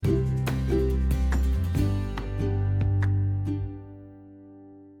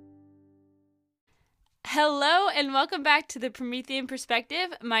Hello and welcome back to the Promethean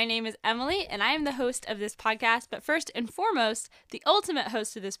Perspective. My name is Emily and I am the host of this podcast. But first and foremost, the ultimate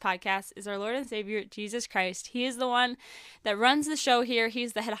host of this podcast is our Lord and Savior, Jesus Christ. He is the one that runs the show here.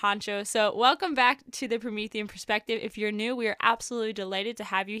 He's the head honcho. So welcome back to the Promethean Perspective. If you're new, we are absolutely delighted to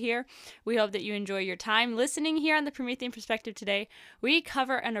have you here. We hope that you enjoy your time listening here on the Promethean Perspective today. We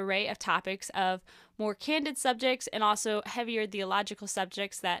cover an array of topics of more candid subjects and also heavier theological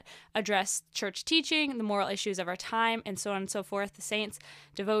subjects that address church teaching, the moral issues of our time, and so on and so forth, the saints,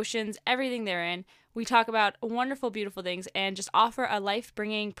 devotions, everything therein. We talk about wonderful, beautiful things and just offer a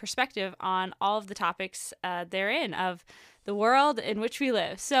life-bringing perspective on all of the topics therein of the world in which we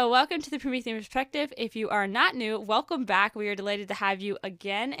live. So welcome to the Promethean Perspective. If you are not new, welcome back. We are delighted to have you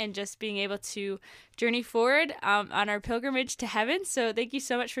again and just being able to journey forward on our pilgrimage to heaven. So thank you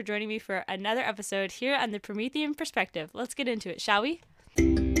so much for joining me for another episode here on the Promethean Perspective. Let's get into it, shall we?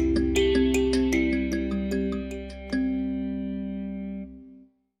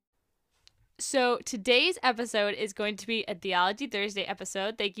 So today's episode is going to be a Theology Thursday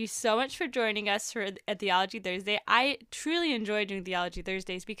episode. Thank you so much for joining us for a Theology Thursday. I truly enjoy doing Theology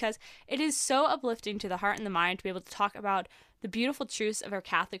Thursdays because it is so uplifting to the heart and the mind to be able to talk about the beautiful truths of our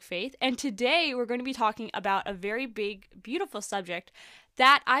Catholic faith. And today we're going to be talking about a very big, beautiful subject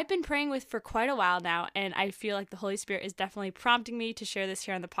that I've been praying with for quite a while now, and I feel like the Holy Spirit is definitely prompting me to share this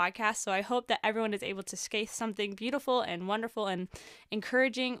here on the podcast. So I hope that everyone is able to scathe something beautiful and wonderful and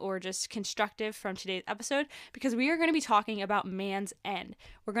encouraging or just constructive from today's episode, because we are going to be talking about man's end.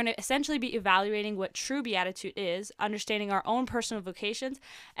 We're going to essentially be evaluating what true beatitude is, understanding our own personal vocations,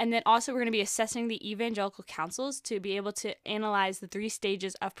 and then also we're going to be assessing the evangelical counsels to be able to analyze the 3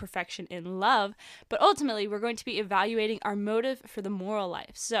 stages of perfection in love. But ultimately, we're going to be evaluating our motive for the moral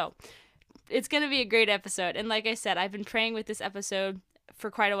life. So it's going to be a great episode. And like I said, I've been praying with this episode for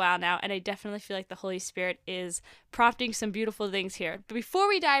quite a while now, and I definitely feel like the Holy Spirit is prompting some beautiful things here. But before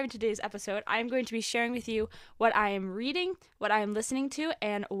we dive into today's episode, I'm going to be sharing with you what I am reading, what I am listening to,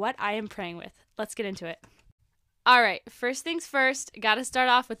 and what I am praying with. Let's get into it. All right, first things first, got to start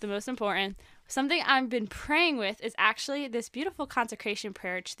off with the most important. Something I've been praying with is actually this beautiful consecration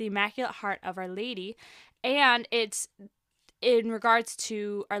prayer to the Immaculate Heart of Our Lady, and it's in regards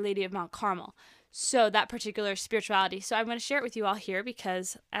to Our Lady of Mount Carmel. So that particular spirituality. So I'm going to share it with you all here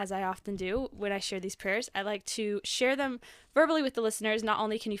because, as I often do when I share these prayers, I like to share them verbally with the listeners. Not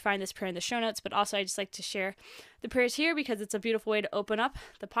only can you find this prayer in the show notes, but also I just like to share the prayers here because it's a beautiful way to open up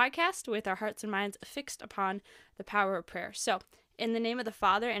the podcast with our hearts and minds fixed upon the power of prayer. So, in the name of the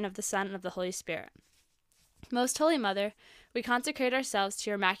Father, and of the Son, and of the Holy Spirit. Most Holy Mother, we consecrate ourselves to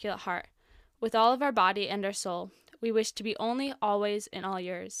your Immaculate Heart. With all of our body and our soul, we wish to be only, always, and all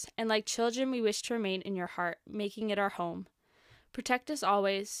yours, and like children we wish to remain in your heart, making it our home. Protect us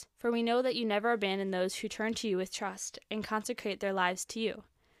always, for we know that you never abandon those who turn to you with trust and consecrate their lives to you.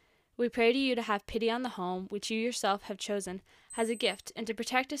 We pray to you to have pity on the home which you yourself have chosen as a gift, and to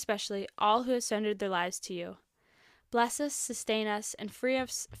protect especially all who have surrendered their lives to you. Bless us, sustain us, and free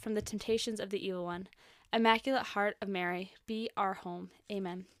us from the temptations of the evil one. Immaculate Heart of Mary, be our home.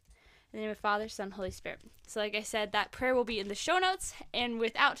 Amen. In the name of Father, Son, Holy Spirit. So like I said, that prayer will be in the show notes. And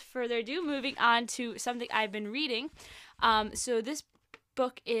without further ado, moving on to something I've been reading. So this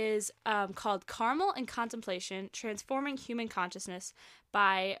book is called Carmel and Contemplation, Transforming Human Consciousness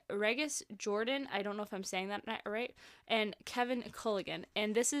by Regis Jordan. I don't know if I'm saying that right. And Kevin Culligan.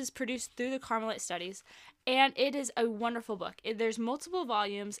 And this is produced through the Carmelite Studies. And it is a wonderful book. There's multiple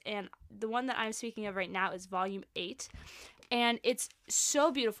volumes. And the one that I'm speaking of right now is volume 8. And it's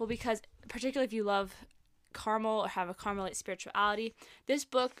so beautiful because, particularly if you love Carmel or have a Carmelite spirituality, this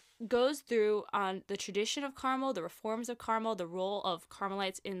book goes through on the tradition of Carmel, the reforms of Carmel, the role of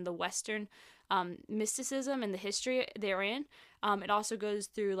Carmelites in the Western mysticism and the history therein. It also goes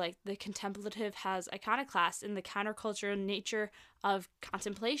through like the contemplative has iconoclast and the countercultural nature of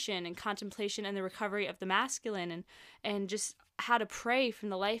contemplation and the recovery of the masculine and just how to pray from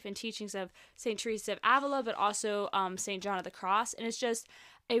the life and teachings of St. Teresa of Avila, but also St. John of the Cross. And it's just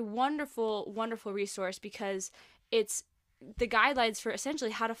a wonderful, wonderful resource because it's the guidelines for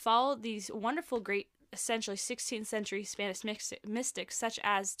essentially how to follow these wonderful, great, essentially 16th century Spanish mystics such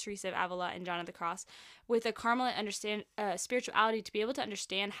as Teresa of Avila and John of the Cross with a Carmelite spirituality to be able to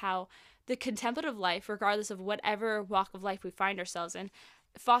understand how the contemplative life, regardless of whatever walk of life we find ourselves in,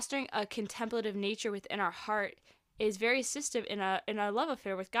 fostering a contemplative nature within our heart is very assistive in a love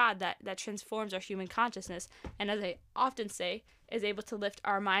affair with God that transforms our human consciousness, and as I often say, is able to lift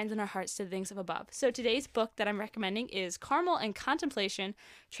our minds and our hearts to the things of above. So today's book that I'm recommending is Carmel and Contemplation,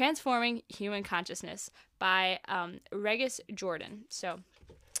 Transforming Human Consciousness by Regis Jordan. So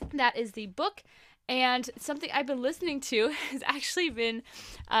that is the book, And something I've been listening to has actually been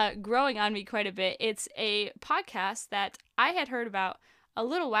growing on me quite a bit. It's a podcast that I had heard about a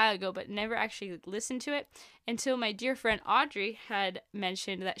little while ago, but never actually listened to it until my dear friend Audrey had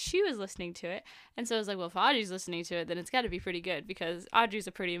mentioned that she was listening to it. And so I was like, well, if Audrey's listening to it, then it's got to be pretty good, because Audrey's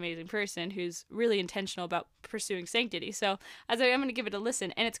a pretty amazing person who's really intentional about pursuing sanctity. So I was like, I'm going to give it a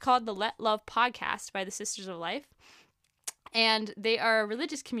listen. And it's called the Let Love Podcast by the Sisters of Life. And they are a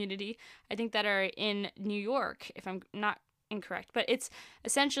religious community, I think, that are in New York, if I'm not incorrect. But it's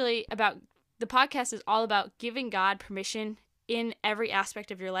essentially about, the podcast is all about giving God permission in every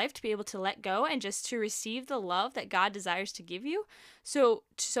aspect of your life to be able to let go and just to receive the love that God desires to give you, so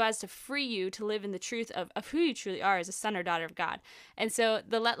as to free you to live in the truth of who you truly are as a son or daughter of God. And so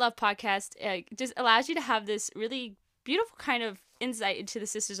the Let Love podcast just allows you to have this really beautiful kind of insight into the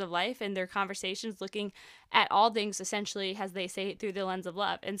Sisters of Life and their conversations, looking at all things essentially, as they say, through the lens of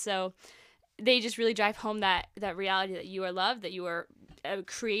love. And so they just really drive home that reality that you are loved, that you are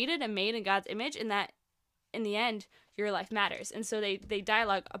created and made in God's image, and that in the end your life matters. And so they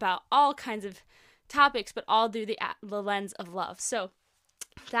dialogue about all kinds of topics, but all through the lens of love. So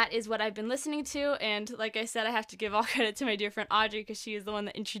that is what I've been listening to. And like I said, I have to give all credit to my dear friend Audrey, because she is the one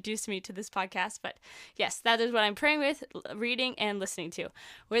that introduced me to this podcast. But yes, that is what I'm praying with, reading, and listening to.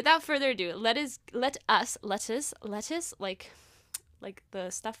 Without further ado, let us, like the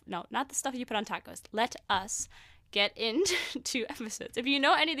stuff, no, not the stuff you put on tacos. Let us get into episodes. If you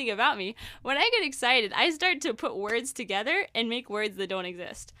know anything about me, when I get excited, I start to put words together and make words that don't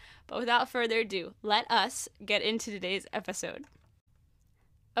exist. But without further ado, let us get into today's episode.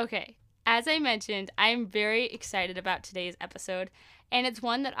 Okay, as I mentioned, I'm very excited about today's episode, and it's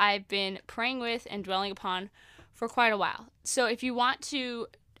one that I've been praying with and dwelling upon for quite a while. So if you want to,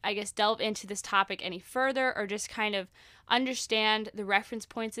 I guess, delve into this topic any further, or just kind of understand the reference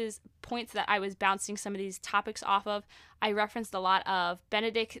points that I was bouncing some of these topics off of, I referenced a lot of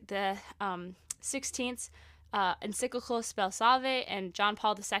Benedict the 16th's encyclical Spes Salvae and John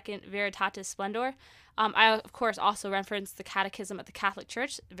Paul II Veritatis Splendor. I, of course, also referenced the Catechism of the Catholic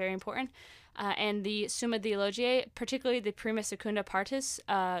Church, very important, and the Summa Theologiae, particularly the Prima Secunda Partis,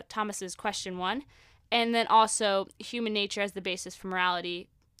 Thomas's Question 1, and then also Human Nature as the Basis for Morality,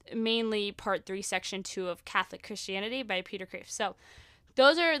 mainly Part 3, Section 2 of Catholic Christianity by Peter Kreeft. So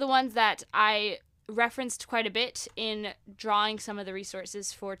those are the ones that I referenced quite a bit in drawing some of the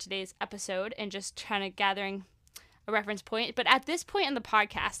resources for today's episode and just kind of gathering a reference point. But at this point in the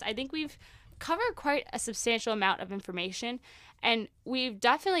podcast, I think we've covered quite a substantial amount of information, and we've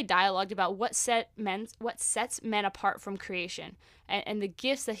definitely dialogued about what sets men apart from creation, and the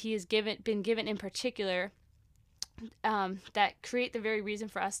gifts that he has been given in particular, that create the very reason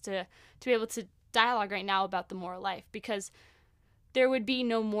for us to be able to dialogue right now about the moral life, because there would be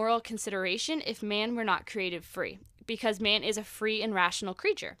no moral consideration if man were not created free, because man is a free and rational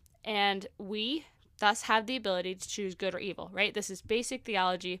creature, and we thus have the ability to choose good or evil, right? This is basic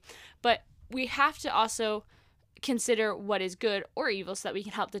theology, but we have to also consider what is good or evil so that we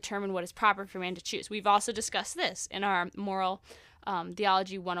can help determine what is proper for man to choose. We've also discussed this in our Moral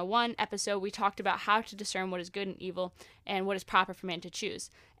Theology 101 episode. We talked about how to discern what is good and evil and what is proper for man to choose.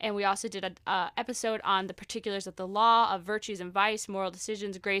 And we also did an episode on the particulars of the law, of virtues and vice, moral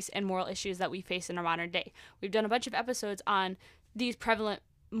decisions, grace, and moral issues that we face in our modern day. We've done a bunch of episodes on these prevalent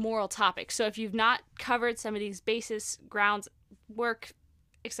moral topics. So if you've not covered some of these basis, grounds, work,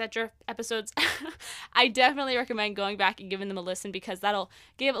 etc. episodes, I definitely recommend going back and giving them a listen, because that'll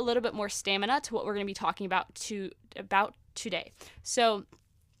give a little bit more stamina to what we're going to be talking about today. So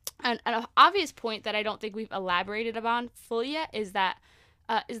an obvious point that I don't think we've elaborated upon fully yet is that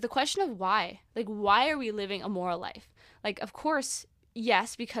is the question of why. Like, why are we living a moral life? Like, of course,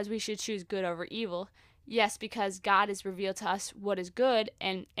 yes, because we should choose good over evil. Yes, because God has revealed to us what is good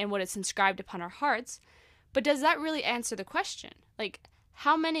and what is inscribed upon our hearts. But does that really answer the question? Like,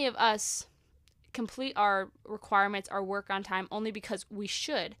 how many of us complete our requirements, our work on time, only because we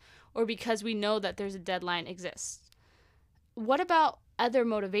should, or because we know that there's a deadline exists? What about other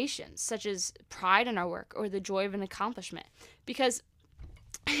motivations, such as pride in our work or the joy of an accomplishment? Because,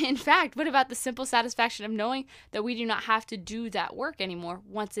 in fact, what about the simple satisfaction of knowing that we do not have to do that work anymore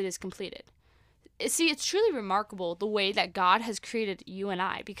once it is completed? See, it's truly remarkable the way that God has created you and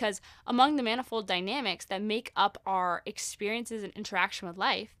I, because among the manifold dynamics that make up our experiences and interaction with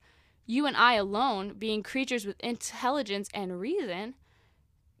life, you and I alone, being creatures with intelligence and reason,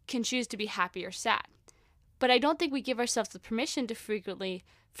 can choose to be happy or sad. But I don't think we give ourselves the permission to frequently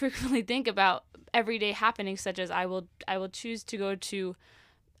think about everyday happenings, such as I will choose to go to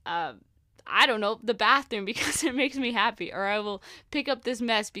I don't know, the bathroom because it makes me happy, or I will pick up this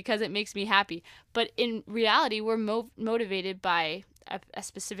mess because it makes me happy. But in reality, we're motivated by a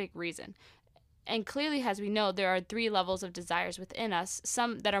specific reason. And clearly, as we know, there are 3 levels of desires within us,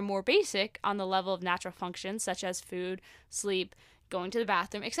 some that are more basic on the level of natural functions, such as food, sleep, going to the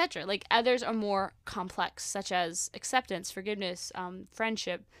bathroom, etc. Like others are more complex, such as acceptance, forgiveness,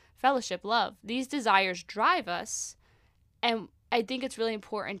 friendship, fellowship, love. These desires drive us, and I think it's really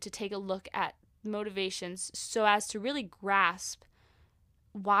important to take a look at motivations so as to really grasp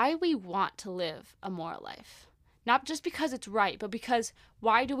why we want to live a moral life. Not just because it's right, but because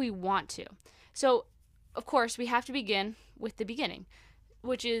why do we want to? So, of course, we have to begin with the beginning,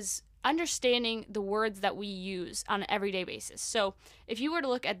 which is understanding the words that we use on an everyday basis. So, if you were to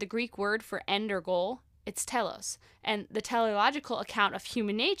look at the Greek word for end or goal, it's telos. And the teleological account of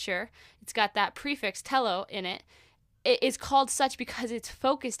human nature, it's got that prefix telo in it. It is called such because it's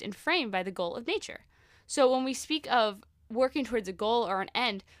focused and framed by the goal of nature. So, when we speak of working towards a goal or an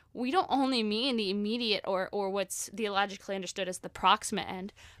end, we don't only mean the immediate or what's theologically understood as the proximate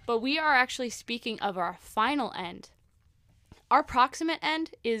end, but we are actually speaking of our final end. Our proximate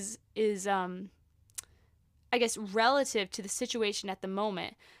end is I guess relative to the situation at the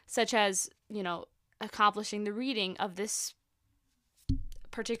moment, such as, accomplishing the reading of this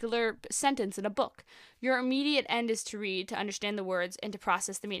particular sentence in a book. Your immediate end is to read, to understand the words, and to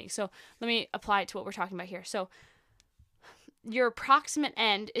process the meaning. So let me apply it to what we're talking about here. So your proximate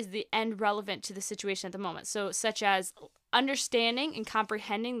end is the end relevant to the situation at the moment. So such as understanding and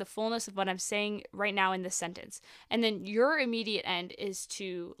comprehending the fullness of what I'm saying right now in this sentence. And then your immediate end is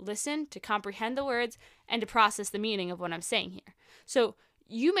to listen, to comprehend the words, and to process the meaning of what I'm saying here. So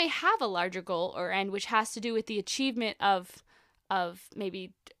you may have a larger goal or end which has to do with the achievement of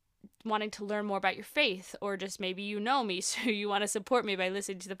maybe wanting to learn more about your faith, or just maybe you know me, so you want to support me by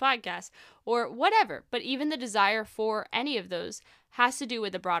listening to the podcast, or whatever. But even the desire for any of those has to do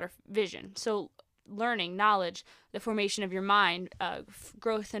with a broader vision. So learning, knowledge, the formation of your mind,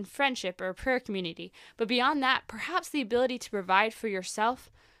 growth in friendship or a prayer community. But beyond that, perhaps the ability to provide for yourself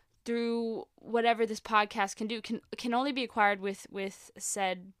through whatever this podcast can do can only be acquired with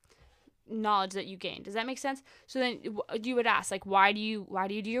said knowledge that you gain. Does that make sense? So then you would ask, like, why do you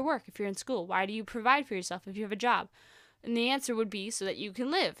do your work if you're in school? Why do you provide for yourself if you have a job? And the answer would be so that you can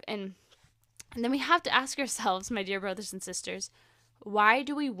live. And then we have to ask ourselves, my dear brothers and sisters, why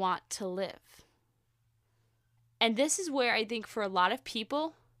do we want to live? And this is where I think for a lot of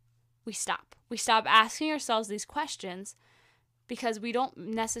people, we stop. We stop asking ourselves these questions because we don't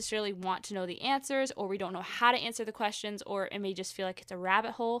necessarily want to know the answers, or we don't know how to answer the questions, or it may just feel like it's a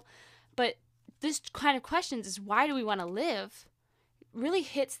rabbit hole. But this kind of questions is why do we want to live really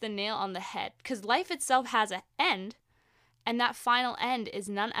hits the nail on the head, because life itself has an end, and that final end is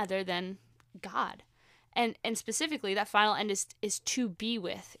none other than God. And specifically, that final end is to be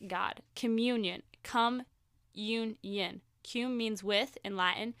with God. Communion. Cum, un, yin. Cum means with in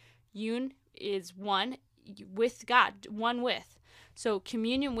Latin. Un is one, with God, one with. So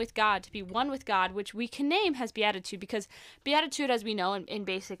communion with God, to be one with God, which we can name as beatitude, because beatitude, as we know in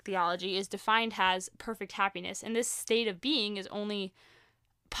basic theology, is defined as perfect happiness. And this state of being is only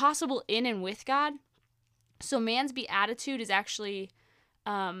possible in and with God. So man's beatitude is actually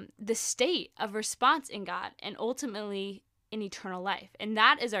the state of response in God and ultimately in eternal life. And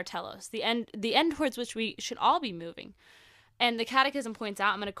that is our telos, the end towards which we should all be moving. And the Catechism points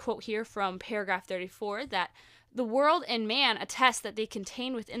out, I'm going to quote here from paragraph 34, that the world and man attest that they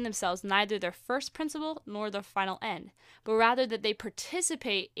contain within themselves neither their first principle nor their final end, but rather that they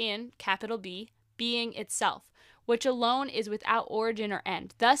participate in, capital B, being itself, which alone is without origin or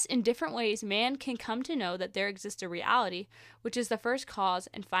end. Thus, in different ways, man can come to know that there exists a reality, which is the first cause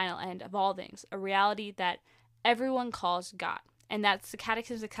and final end of all things, a reality that everyone calls God. And that's the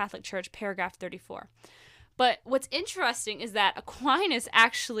Catechism of the Catholic Church, paragraph 34. But what's interesting is that Aquinas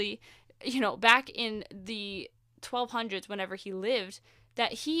actually, back in the 1200s, whenever he lived,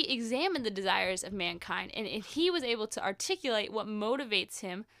 that he examined the desires of mankind, and he was able to articulate what motivates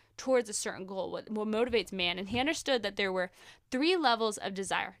him towards a certain goal, what motivates man. And he understood that there were 3 levels of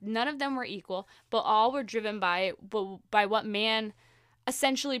desire. None of them were equal, but all were driven by what man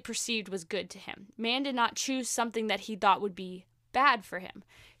essentially perceived was good to him. Man did not choose something that he thought would be bad for him.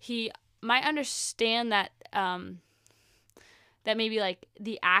 He might understand that that maybe like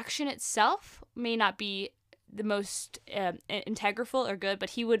the action itself may not be the most integral or good,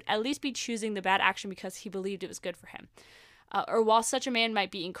 but he would at least be choosing the bad action because he believed it was good for him. Or while such a man might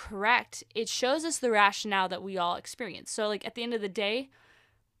be incorrect, it shows us the rationale that we all experience. So like at the end of the day,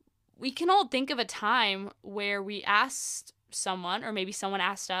 we can all think of a time where we asked someone, or maybe someone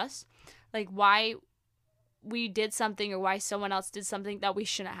asked us, like why we did something or why someone else did something that we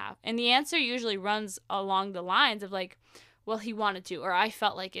shouldn't have. And the answer usually runs along the lines of like, well, he wanted to, or I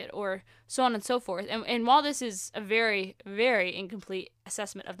felt like it, or so on and so forth. And while this is a very, very incomplete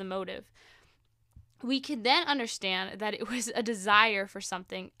assessment of the motive, we can then understand that it was a desire for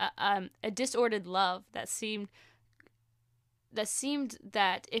something, a disordered love that seemed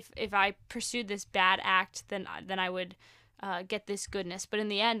that if I pursued this bad act, then I would get this goodness. But in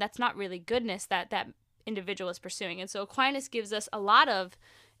the end, that's not really goodness that individual is pursuing. And so Aquinas gives us a lot of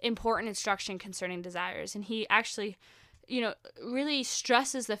important instruction concerning desires. And he actually, really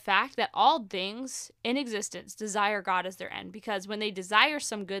stresses the fact that all things in existence desire God as their end. Because when they desire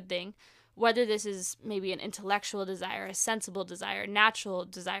some good thing, whether this is maybe an intellectual desire, a sensible desire, natural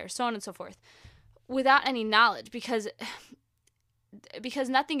desire, so on and so forth, without any knowledge, because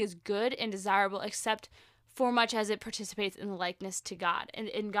nothing is good and desirable except for much as it participates in the likeness to God.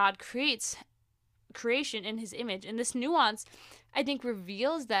 And God creates creation in his image. And this nuance, I think,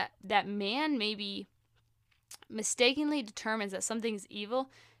 reveals that man maybe mistakenly determines that something is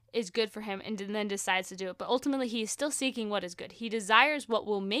evil is good for him and then decides to do it. But ultimately, he is still seeking what is good. He desires what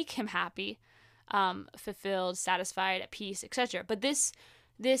will make him happy, fulfilled, satisfied, at peace, etc. But this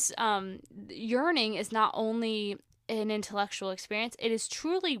yearning is not only an intellectual experience, it is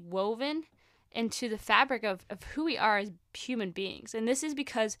truly woven into the fabric of who we are as human beings. And this is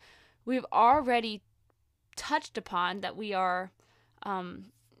because we've already touched upon that we are,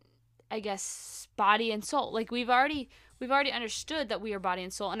 body and soul. Like we've already understood that we are body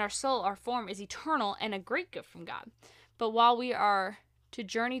and soul, and our soul, our form, is eternal and a great gift from God. But while we are to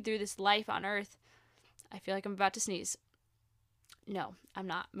journey through this life on earth, I feel like I'm about to sneeze. No, I'm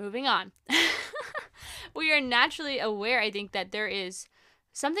not. Moving on. We are naturally aware, I think, that there is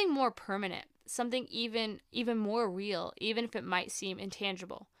something more permanent, something even more real, even if it might seem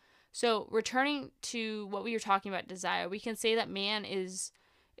intangible. So returning to what we were talking about, desire, we can say that man is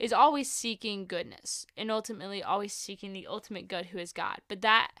always seeking goodness and ultimately always seeking the ultimate good, who is God. But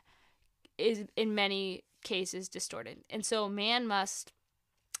that is in many cases distorted. And so man must,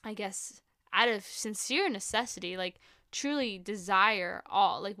 I guess, out of sincere necessity, like truly desire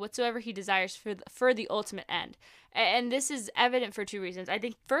all, like whatsoever he desires for the ultimate end. And this is evident for two reasons. I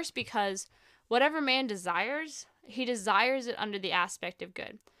think first, because whatever man desires, he desires it under the aspect of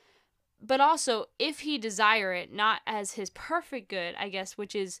good. But also, if he desire it not as his perfect good, I guess,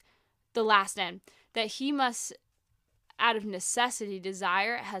 which is the last end, that he must, out of necessity,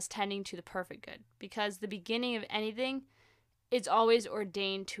 desire it as tending to the perfect good. Because the beginning of anything is always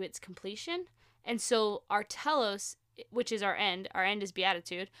ordained to its completion. And so our telos, which is our end is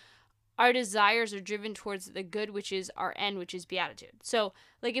beatitude. Our desires are driven towards the good, which is our end, which is beatitude. So,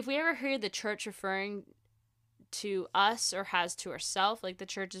 like, if we ever hear the church referring to us or has to herself, like the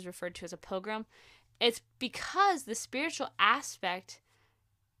church is referred to as a pilgrim, it's because the spiritual aspect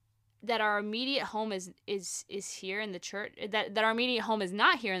that our immediate home is here in the church, that our immediate home is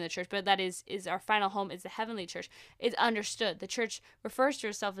not here in the church, but that is our final home is the heavenly church, is understood. The church refers to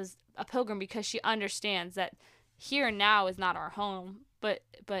herself as a pilgrim because she understands that here and now is not our home,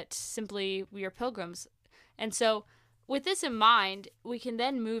 but simply we are pilgrims. And so with this in mind, we can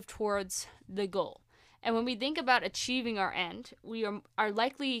then move towards the goal. And when we think about achieving our end, we are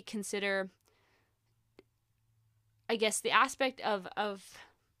likely consider, I guess, the aspect of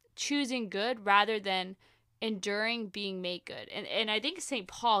choosing good rather than enduring being made good. And I think St.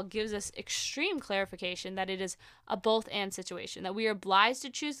 Paul gives us extreme clarification that it is a both and situation, that we are obliged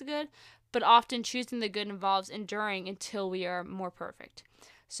to choose the good, but often choosing the good involves enduring until we are more perfect.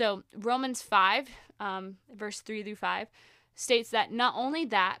 So Romans 5, verse 3 through 5, states that not only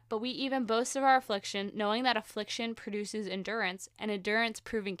that, but we even boast of our affliction, knowing that affliction produces endurance, and endurance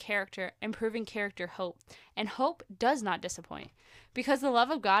proving character, and proving character hope. And hope does not disappoint, because the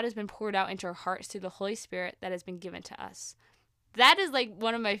love of God has been poured out into our hearts through the Holy Spirit that has been given to us. That is like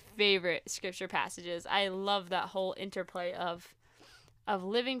one of my favorite scripture passages. I love that whole interplay of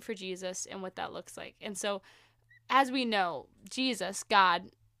living for Jesus and what that looks like. And so, as we know, Jesus,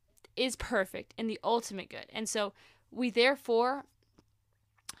 God, is perfect and the ultimate good. And so we therefore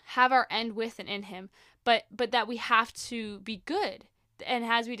have our end with and in him, but that we have to be good. And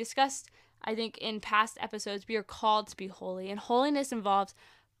as we discussed, I think in past episodes, we are called to be holy. And holiness involves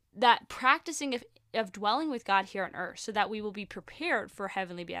that practicing of dwelling with God here on earth so that we will be prepared for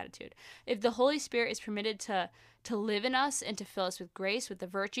heavenly beatitude. If the Holy Spirit is permitted to live in us and to fill us with grace, with the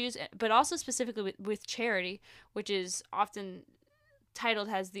virtues, but also specifically with charity, which is often titled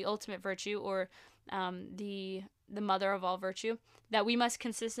as the ultimate virtue, or the mother of all virtue, that we must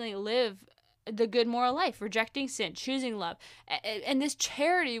consistently live the good moral life, rejecting sin, choosing love. And this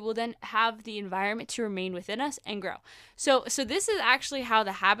charity will then have the environment to remain within us and grow. So this is actually how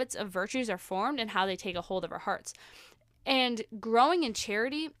the habits of virtues are formed and how they take a hold of our hearts. And growing in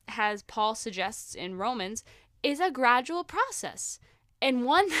charity, as Paul suggests in Romans, is a gradual process. And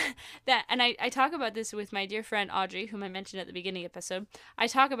one that, and I talk about this with my dear friend Audrey, whom I mentioned at the beginning of the episode. I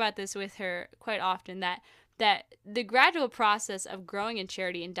talk about this with her quite often, that the gradual process of growing in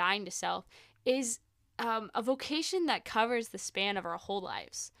charity and dying to self is a vocation that covers the span of our whole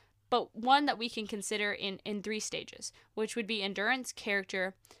lives, but one that we can consider in 3 stages, which would be endurance,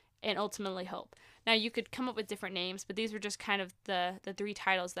 character, and ultimately hope. Now, you could come up with different names, but these were just kind of the 3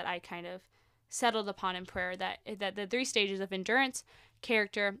 titles that I kind of settled upon in prayer, that the 3 stages of endurance,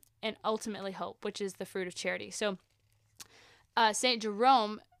 character, and ultimately hope, which is the fruit of charity. So St.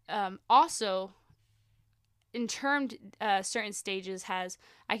 Jerome also, in termed certain stages, has,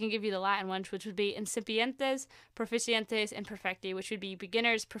 I can give you the Latin ones, which would be incipientes, proficientes, and perfecti, which would be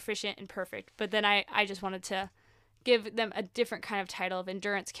beginners, proficient, and perfect. But then I just wanted to give them a different kind of title of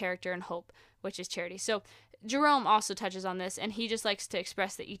endurance, character, and hope, which is charity. So Jerome also touches on this, and he just likes to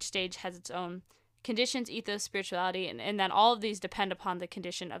express that each stage has its own conditions, ethos, spirituality, and that all of these depend upon the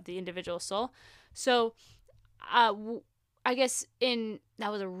condition of the individual soul. So I guess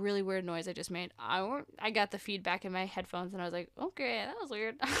that was a really weird noise I just made. I got the feedback in my headphones, and I was like, okay, that was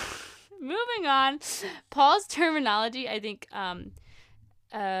weird. Moving on. Paul's terminology, I think,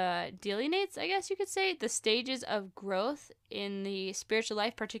 delineates, I guess you could say, the stages of growth in the spiritual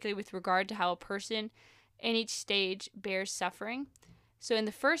life, particularly with regard to how a person in each stage bears suffering. So in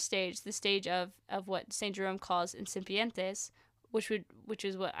the first stage, the stage of what St. Jerome calls incipientes, which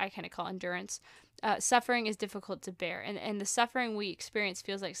is what I kind of call endurance, suffering is difficult to bear. And the suffering we experience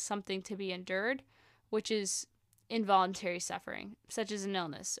feels like something to be endured, which is involuntary suffering, such as an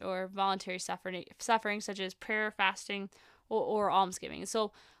illness, or voluntary suffering such as prayer, fasting, or almsgiving.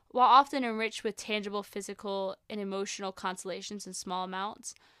 So while often enriched with tangible physical and emotional consolations in small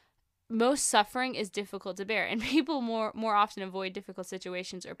amounts, most suffering is difficult to bear, and people more often avoid difficult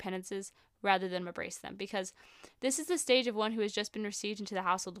situations or penances rather than embrace them, because this is the stage of one who has just been received into the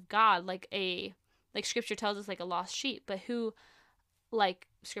household of God, like Scripture tells us, like a lost sheep, but who, like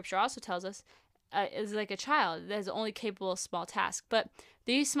Scripture also tells us, is like a child that is only capable of small tasks. But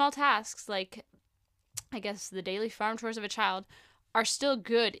these small tasks, like, I guess, the daily farm chores of a child, are still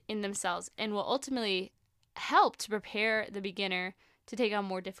good in themselves and will ultimately help to prepare the beginner to take on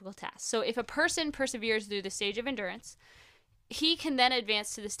more difficult tasks. So if a person perseveres through the stage of endurance, he can then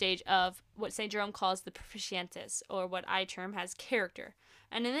advance to the stage of what St. Jerome calls the proficientes, or what I term as character.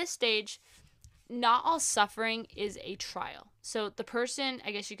 And in this stage, not all suffering is a trial. So the person,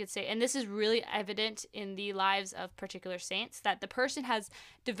 I guess you could say, and this is really evident in the lives of particular saints, that the person has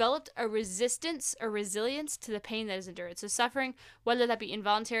developed a resistance or resilience to the pain that is endured. So suffering, whether that be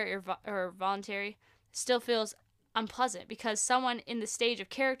involuntary or voluntary, still feels unpleasant, because someone in the stage of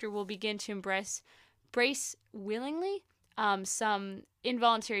character will begin to embrace willingly some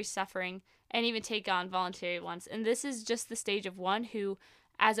involuntary suffering, and even take on voluntary ones. And this is just the stage of one who,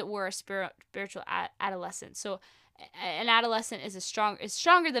 as it were, a spiritual adolescent. So an adolescent is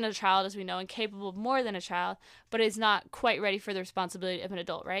stronger than a child, as we know, and capable of more than a child, but is not quite ready for the responsibility of an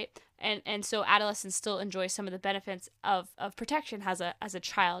adult, right? And so adolescents still enjoy some of the benefits of protection as a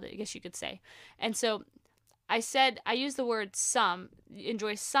child, I guess you could say. And so I use the word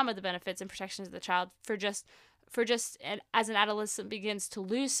enjoy some of the benefits and protections of the child as an adolescent begins to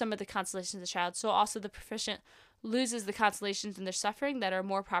lose some of the consolations of the child, so also the proficient loses the consolations in their suffering that are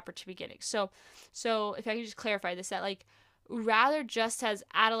more proper to beginning. So if I can just clarify this, that rather just as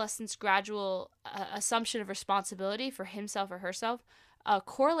adolescent's gradual assumption of responsibility for himself or herself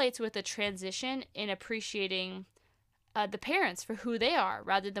correlates with a transition in appreciating the parents for who they are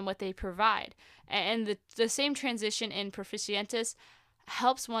rather than what they provide. And the same transition in proficientes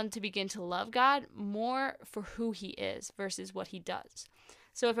helps one to begin to love God more for who he is versus what he does.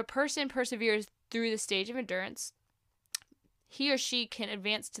 So if a person perseveres through the stage of endurance, he or she can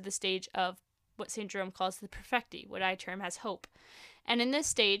advance to the stage of what St. Jerome calls the perfecti, what I term as hope. And in this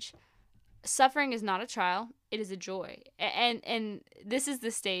stage, suffering is not a trial, it is a joy. And this is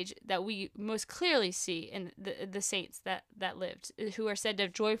the stage that we most clearly see in the saints that lived, who are said to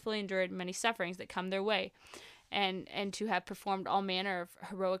have joyfully endured many sufferings that come their way, and to have performed all manner of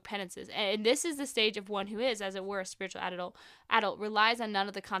heroic penances. And this is the stage of one who is, as it were, a spiritual adult, relies on none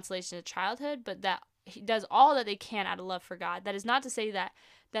of the consolations of childhood, but that he does all that they can out of love for God. That is not to say that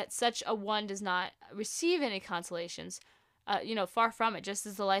such a one does not receive any consolations. Far from it. Just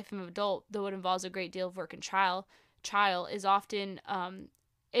as the life of an adult, though it involves a great deal of work and trial, is often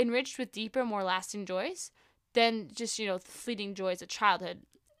enriched with deeper, more lasting joys than just, the fleeting joys of childhood.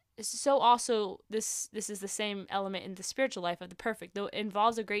 So also this is the same element in the spiritual life of the perfect. Though it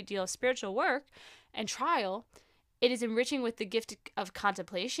involves a great deal of spiritual work and trial, it is enriching with the gift of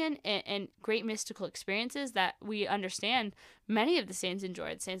contemplation and great mystical experiences that we understand many of the saints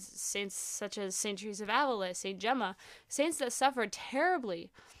enjoyed. Saints such as Saint Teresa of Avila, Saint Gemma, saints that suffered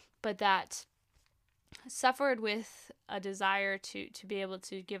terribly, but that suffered with a desire to be able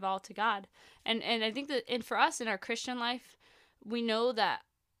to give all to God. And I think that, and for us in our Christian life, we know that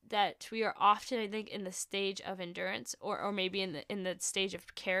we are often, I think, in the stage of endurance, or maybe in the stage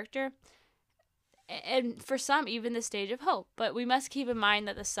of character, and for some even the stage of hope. But we must keep in mind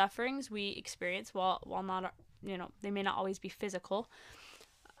that the sufferings we experience, while not, they may not always be physical,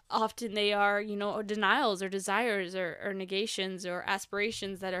 often they are, denials or desires or negations or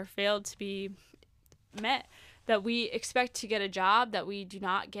aspirations that are failed to be met, that we expect to get a job that we do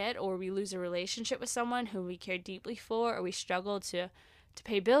not get, or we lose a relationship with someone whom we care deeply for, or we struggle to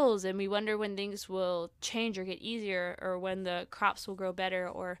pay bills, and we wonder when things will change or get easier, or when the crops will grow better.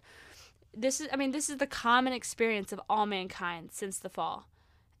 Or this is the common experience of all mankind since the fall.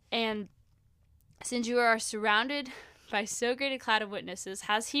 And since you are surrounded by so great a cloud of witnesses,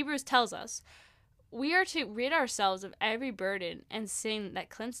 as Hebrews tells us, we are to rid ourselves of every burden and sin that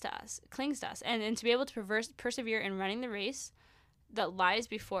clings to us, and to be able to persevere in running the race that lies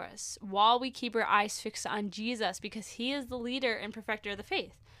before us, while we keep our eyes fixed on Jesus, because he is the leader and perfecter of the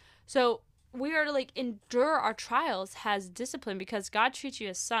faith. So we are to endure our trials as discipline, because God treats you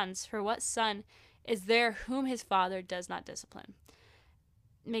as sons. For what son is there whom his father does not discipline?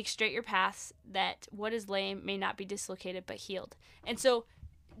 Make straight your paths, that what is lame may not be dislocated but healed. And so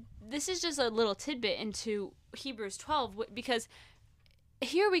this is just a little tidbit into Hebrews 12, because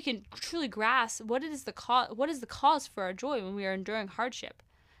here we can truly grasp what is the cause for our joy when we are enduring hardship.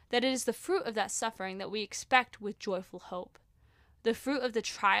 That it is the fruit of that suffering that we expect with joyful hope. The fruit of the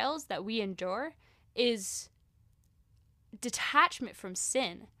trials that we endure is detachment from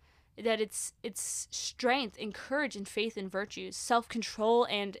sin. That it's strength and courage and faith and virtues, self-control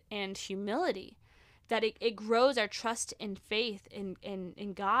and humility. That it grows our trust and faith in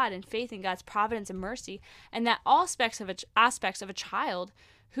God, and faith in God's providence and mercy, and that all aspects of a child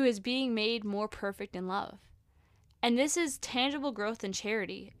who is being made more perfect in love. And this is tangible growth in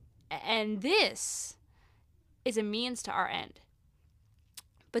charity, and this is a means to our end.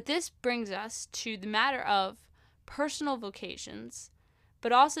 But this brings us to the matter of personal vocations,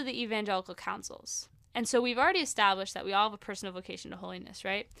 but also the evangelical counsels. And so we've already established that we all have a personal vocation to holiness,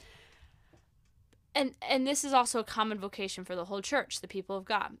 right? And this is also a common vocation for the whole church, the people of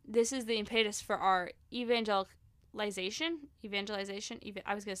God. This is the impetus for our evangelization. I was going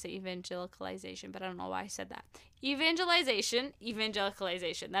to say evangelicalization, but I don't know why I said that.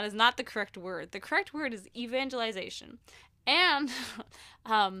 Evangelicalization. That is not the correct word. The correct word is evangelization. And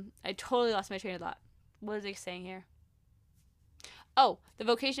I totally lost my train of thought. What is it saying here? Oh, the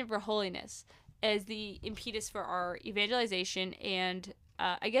vocation for holiness is the impetus for our evangelization and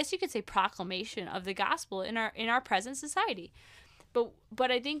I guess you could say proclamation of the gospel in our present society.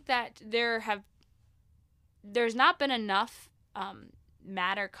 But I think that there's not been enough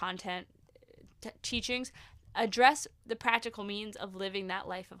content, teachings address the practical means of living that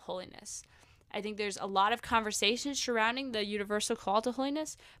life of holiness. I think there's a lot of conversations surrounding the universal call to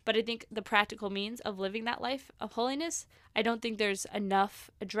holiness, but I think the practical means of living that life of holiness, I don't think there's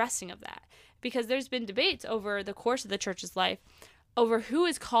enough addressing of that, because there's been debates over the course of the church's life over who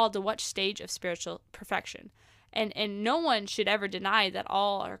is called to what stage of spiritual perfection. And no one should ever deny that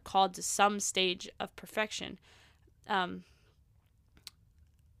all are called to some stage of perfection.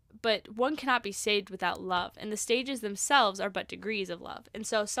 But one cannot be saved without love, and the stages themselves are but degrees of love. And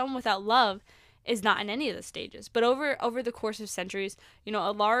so someone without love is not in any of the stages. But over the course of centuries,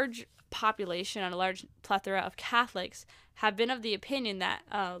 a large population and a large plethora of Catholics have been of the opinion that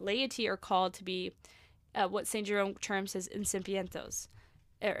laity are called to be what St. Jerome terms as incipientos,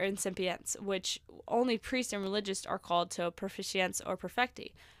 or incipients, which only priests and religious are called to proficience or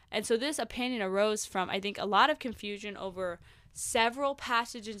perfecti. And so this opinion arose from, I think, a lot of confusion over several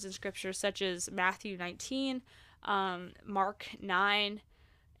passages in Scripture, such as Matthew 19, Mark 9,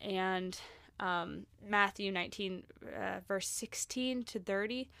 and Matthew 19, verse 16 to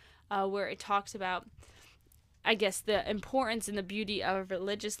 30, where it talks about, I guess, the importance and the beauty of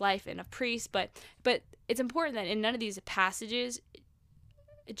religious life and of priests. But it's important that in none of these passages,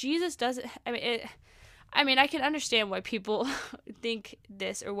 Jesus doesn't. I can understand why people think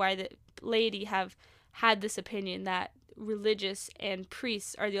this, or why the laity have had this opinion that religious and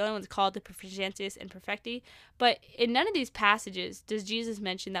priests are the only ones called to proficientis and perfecti, but in none of these passages does Jesus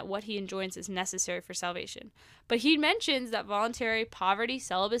mention that what he enjoins is necessary for salvation. But he mentions that voluntary poverty,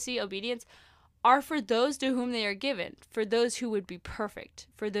 celibacy, obedience are for those to whom they are given, for those who would be perfect,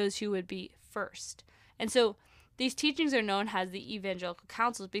 for those who would be first. And so these teachings are known as the evangelical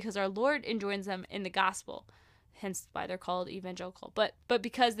counsels because our Lord enjoins them in the gospel, hence why they're called evangelical. But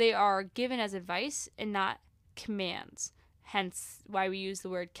because they are given as advice and not commands, hence why we use the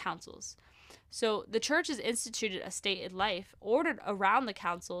word counsels. So the church has instituted a stated life ordered around the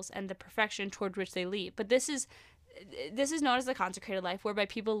counsels and the perfection toward which they lead. But this is known as the consecrated life, whereby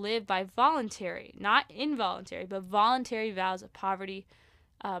people live by voluntary, not involuntary, but voluntary vows of poverty,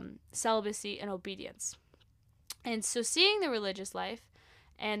 celibacy, and obedience. And so seeing the religious life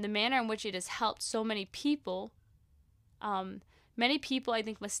and the manner in which it has helped so many people, I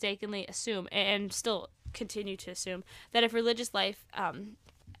think mistakenly assume, and still continue to assume, that if religious life,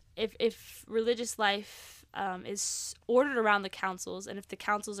 is ordered around the counsels, and if the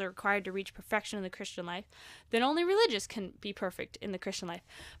counsels are required to reach perfection in the Christian life, then only religious can be perfect in the Christian life.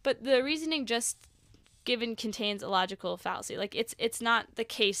 But the reasoning just given contains a logical fallacy. Like, it's not the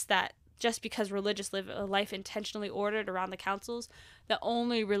case that just because religious live a life intentionally ordered around the counsels, that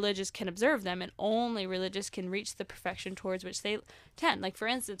only religious can observe them and only religious can reach the perfection towards which they tend. Like, for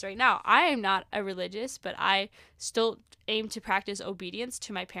instance, right now, I am not a religious, but I still aim to practice obedience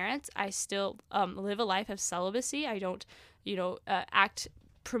to my parents. I still live a life of celibacy. I don't, act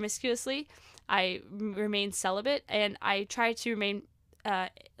promiscuously. I remain celibate, and I try to remain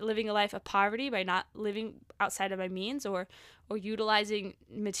living a life of poverty by not living outside of my means or utilizing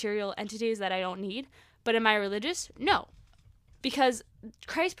material entities that I don't need. But am I religious? No. Because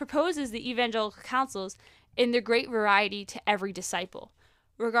Christ proposes the evangelical counsels in their great variety to every disciple.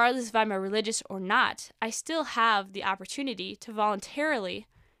 Regardless if I'm a religious or not, I still have the opportunity to voluntarily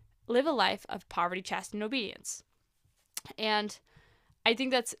live a life of poverty, chastity, and obedience. And I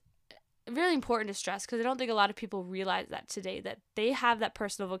think that's really important to stress, because I don't think a lot of people realize that today, that they have that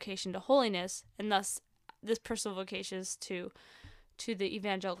personal vocation to holiness, and thus this personal vocation is to the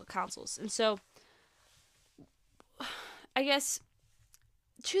evangelical counsels. And so I guess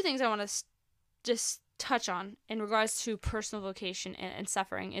two things I want to just touch on in regards to personal vocation and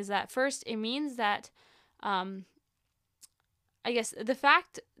suffering is that, first, it means that I guess the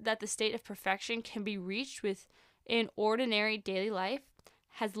fact that the state of perfection can be reached within ordinary daily life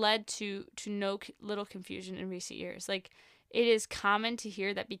has led to no little confusion in recent years. Like, it is common to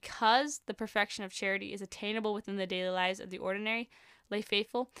hear that because the perfection of charity is attainable within the daily lives of the ordinary lay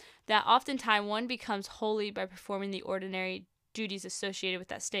faithful, that oftentimes one becomes holy by performing the ordinary duties associated with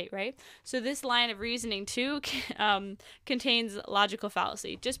that state, right? So this line of reasoning, too, contains logical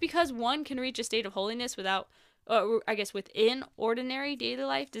fallacy. Just because one can reach a state of holiness within ordinary daily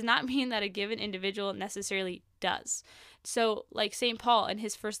life does not mean that a given individual necessarily does. So, like St. Paul in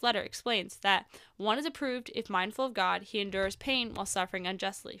his first letter explains that one is approved if mindful of God, he endures pain while suffering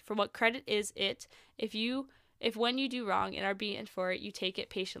unjustly. For what credit is it if when you do wrong and are beaten for it, you take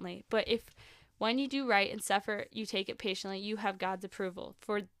it patiently? But if when you do right and suffer, you take it patiently, you have God's approval.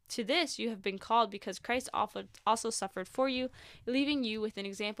 For to this you have been called, because Christ also suffered for you, leaving you with an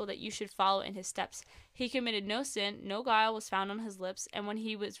example that you should follow in his steps. He committed no sin, no guile was found on his lips, and when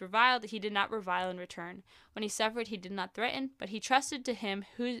he was reviled, he did not revile in return. When he suffered, he did not threaten, but he trusted to him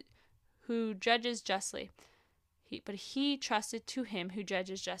who judges justly. He trusted to him who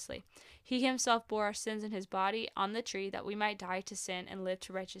judges justly. He himself bore our sins in his body on the tree, that we might die to sin and live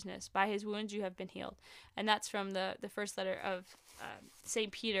to righteousness. By his wounds you have been healed. And that's from the first letter of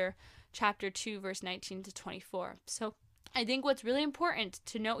St. Peter, chapter 2, verse 19 to 24. So I think what's really important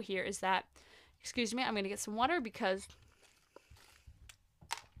to note here is that, excuse me, I'm going to get some water because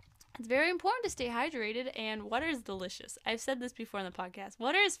it's very important to stay hydrated, and water is delicious. I've said this before in the podcast.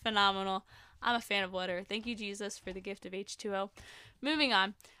 Water is phenomenal. I'm a fan of water. Thank you, Jesus, for the gift of H2O. Moving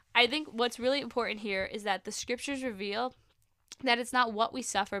on. I think what's really important here is that the scriptures reveal that it's not what we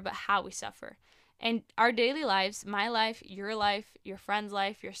suffer, but how we suffer. And our daily lives, my life, your friend's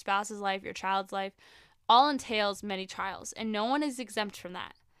life, your spouse's life, your child's life, all entails many trials, and no one is exempt from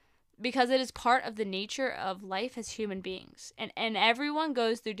that, because it is part of the nature of life as human beings. And everyone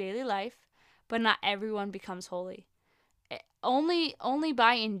goes through daily life, but not everyone becomes holy. Only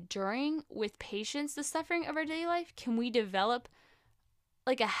by enduring with patience the suffering of our daily life can we develop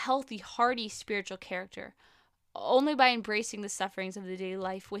like a healthy, hearty spiritual character. Only by embracing the sufferings of the daily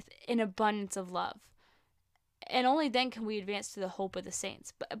life with an abundance of love. And only then can we advance to the hope of the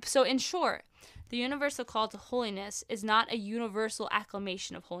saints. So in short, the universal call to holiness is not a universal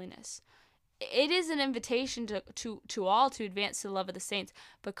acclamation of holiness. it is an invitation to all to advance to the love of the saints,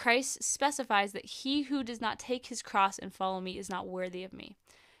 but Christ specifies that he who does not take his cross and follow me is not worthy of me.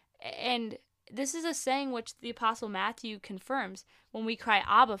 And this is a saying which the Apostle Matthew confirms when we cry,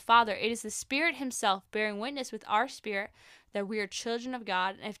 Abba, Father. It is the Spirit himself bearing witness with our spirit that we are children of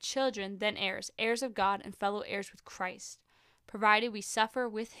God, and if children, then heirs, heirs of God and fellow heirs with Christ, provided we suffer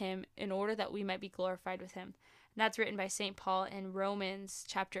with him in order that we might be glorified with him. And that's written by St. Paul in Romans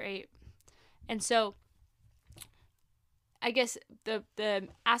chapter 8. And so I guess the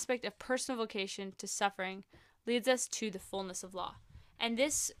aspect of personal vocation to suffering leads us to the fullness of law. And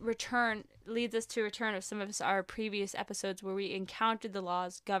this return leads us to a return of some of our previous episodes where we encountered the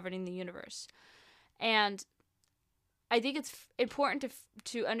laws governing the universe. And I think it's important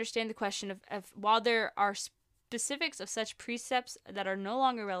to understand the question of while there are specifics of such precepts that are no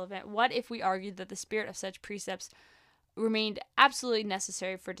longer relevant, what if we argued that the spirit of such precepts remained absolutely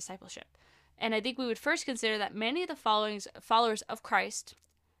necessary for discipleship? And I think we would first consider that many of the followers of Christ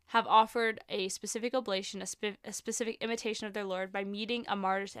have offered a specific oblation, a specific imitation of their Lord by meeting a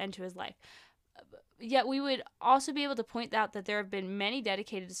martyr's end to his life. Yet we would also be able to point out that there have been many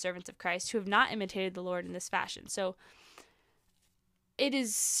dedicated servants of Christ who have not imitated the Lord in this fashion. So it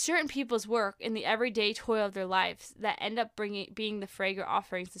is certain people's work in the everyday toil of their lives that end up being the fragrant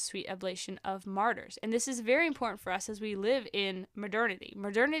offerings, the sweet oblation of martyrs. And this is very important for us as we live in modernity.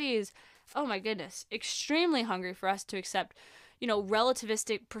 Modernity is, oh my goodness, extremely hungry for us to accept,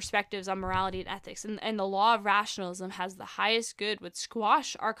 relativistic perspectives on morality and ethics. And the law of rationalism has the highest good, would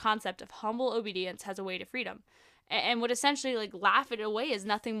squash our concept of humble obedience as a way to freedom. And would essentially laugh it away as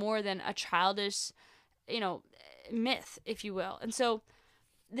nothing more than a childish, myth, if you will. And so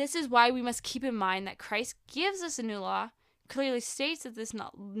this is why we must keep in mind that Christ gives us a new law, clearly states that this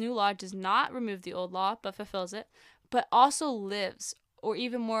new law does not remove the old law, but fulfills it, but also lives, or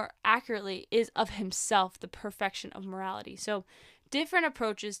even more accurately, is of himself the perfection of morality. So different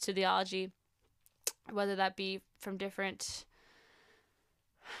approaches to theology, whether that be from different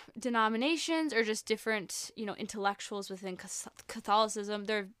denominations or just different, intellectuals within Catholicism,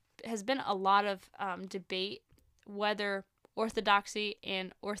 there has been a lot of debate whether orthodoxy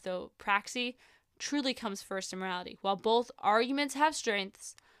and orthopraxy truly comes first in morality. While both arguments have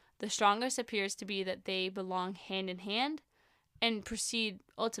strengths, the strongest appears to be that they belong hand in hand and proceed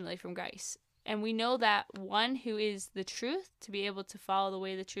ultimately from grace. And we know that one who is the truth, to be able to follow the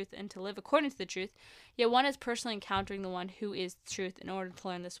way of the truth and to live according to the truth, yet one is personally encountering the one who is the truth in order to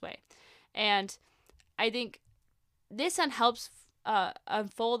learn this way. And I think this helps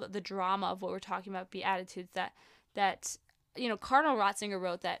unfold the drama of what we're talking about, Beatitudes, that Cardinal Ratzinger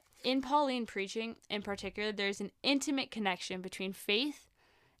wrote that in Pauline preaching in particular, there's an intimate connection between faith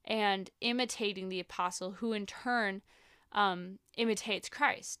and imitating the apostle, who in turn imitates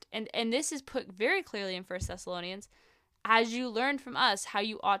Christ. And this is put very clearly in 1 Thessalonians. As you learned from us how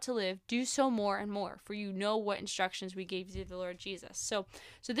you ought to live, do so more and more, for you know what instructions we gave you, the Lord Jesus. So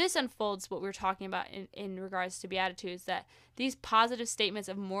this unfolds what we're talking about in regards to Beatitudes, that these positive statements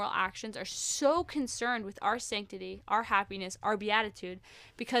of moral actions are so concerned with our sanctity, our happiness, our beatitude,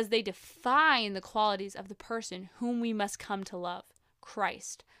 because they define the qualities of the person whom we must come to love,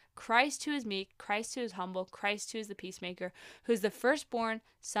 Christ. Christ who is meek, Christ who is humble, Christ who is the peacemaker, who is the firstborn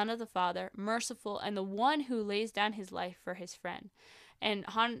son of the Father, merciful, and the one who lays down his life for his friend. And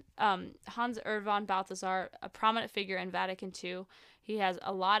Hans Urs von Balthasar, a prominent figure in Vatican II, he has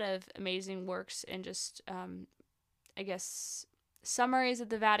a lot of amazing works and just, summaries of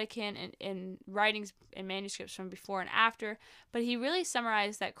the Vatican and writings and manuscripts from before and after. But he really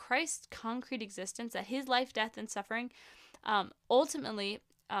summarized that Christ's concrete existence, that his life, death, and suffering, ultimately,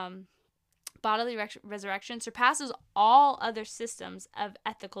 bodily resurrection surpasses all other systems of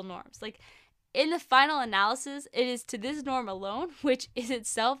ethical norms. In the final analysis, it is to this norm alone, which is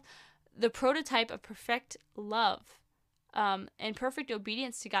itself the prototype of perfect love and perfect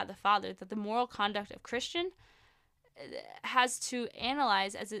obedience to God the Father, that the moral conduct of Christian has to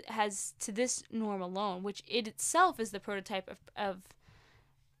analyze as it has to this norm alone, which it itself is the prototype of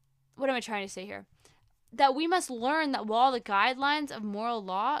what am I trying to say here? That we must learn that while the guidelines of moral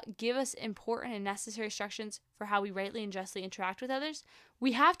law give us important and necessary instructions for how we rightly and justly interact with others,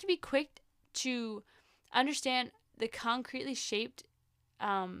 we have to be quick to understand the concretely shaped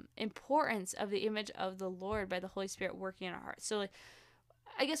importance of the image of the Lord by the Holy Spirit working in our hearts. So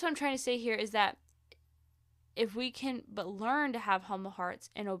I guess what I'm trying to say here is that if we can but learn to have humble hearts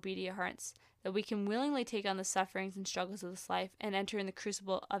and obedient hearts, that we can willingly take on the sufferings and struggles of this life and enter in the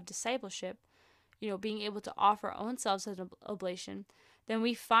crucible of discipleship, being able to offer our own selves as an oblation, then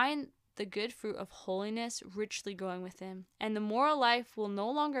we find the good fruit of holiness richly growing within. And the moral life will no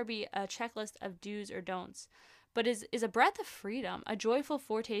longer be a checklist of do's or don'ts, but is a breath of freedom, a joyful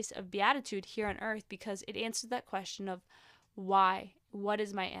foretaste of beatitude here on earth, because it answers that question of why, what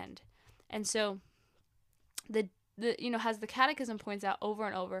is my end? And so the as the Catechism points out over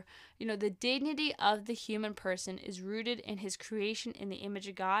and over, the dignity of the human person is rooted in his creation in the image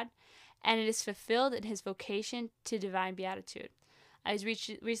of God, and it is fulfilled in his vocation to divine beatitude. I was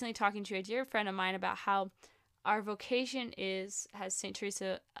recently talking to a dear friend of mine about how our vocation is, as St.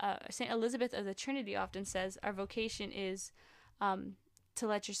 Elizabeth of the Trinity often says, our vocation is to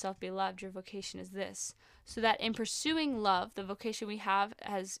let yourself be loved. Your vocation is this. So that in pursuing love, the vocation we have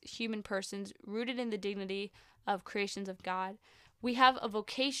as human persons, rooted in the dignity of creations of God, we have a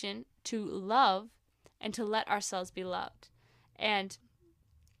vocation to love and to let ourselves be loved. And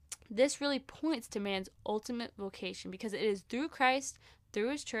this really points to man's ultimate vocation, because it is through Christ, through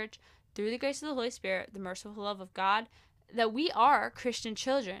his church, through the grace of the Holy Spirit, the merciful love of God, that we are Christian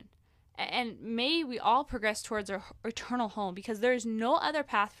children. And may we all progress towards our eternal home, because there is no other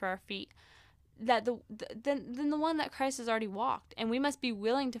path for our feet than the one that Christ has already walked. And we must be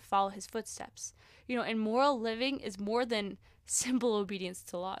willing to follow his footsteps. And moral living is more than simple obedience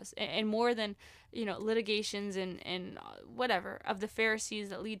to laws, and more than litigations and whatever of the Pharisees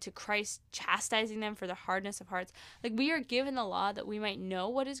that lead to Christ chastising them for the hardness of hearts. Like, we are given the law that we might know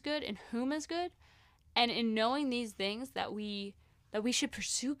what is good and whom is good, and in knowing these things that we should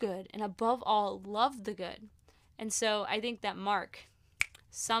pursue good, and above all love the good. And so I think that Mark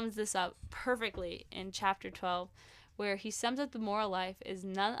sums this up perfectly in chapter 12, where he sums up the moral life is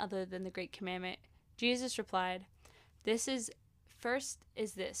none other than the great commandment. Jesus replied, First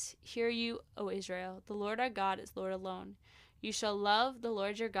is this, hear you, O Israel, the Lord our God is Lord alone. You shall love the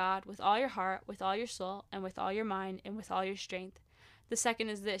Lord your God with all your heart, with all your soul, and with all your mind, and with all your strength. The second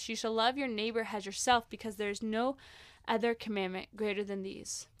is this, you shall love your neighbor as yourself, because there is no other commandment greater than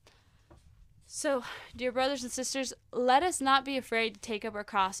these. So, dear brothers and sisters, let us not be afraid to take up our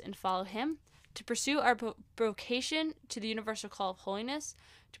cross and follow him, to pursue our vocation to the universal call of holiness,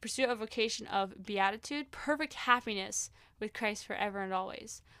 to pursue a vocation of beatitude, perfect happiness with Christ forever and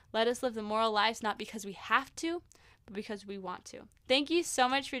always. Let us live the moral lives not because we have to, but because we want to. Thank you so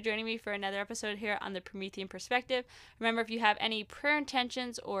much for joining me for another episode here on the Promethean Perspective. Remember, if you have any prayer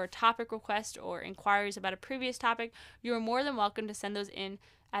intentions or topic requests or inquiries about a previous topic, you are more than welcome to send those in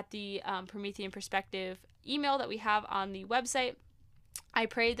at the Promethean Perspective email that we have on the website. I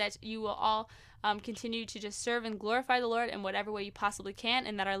pray that you will all continue to just serve and glorify the Lord in whatever way you possibly can,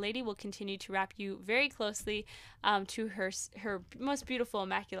 and that Our Lady will continue to wrap you very closely to her most beautiful,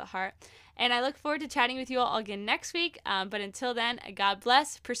 immaculate heart. And I look forward to chatting with you all again next week. But until then, God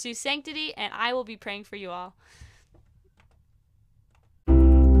bless, pursue sanctity, and I will be praying for you all.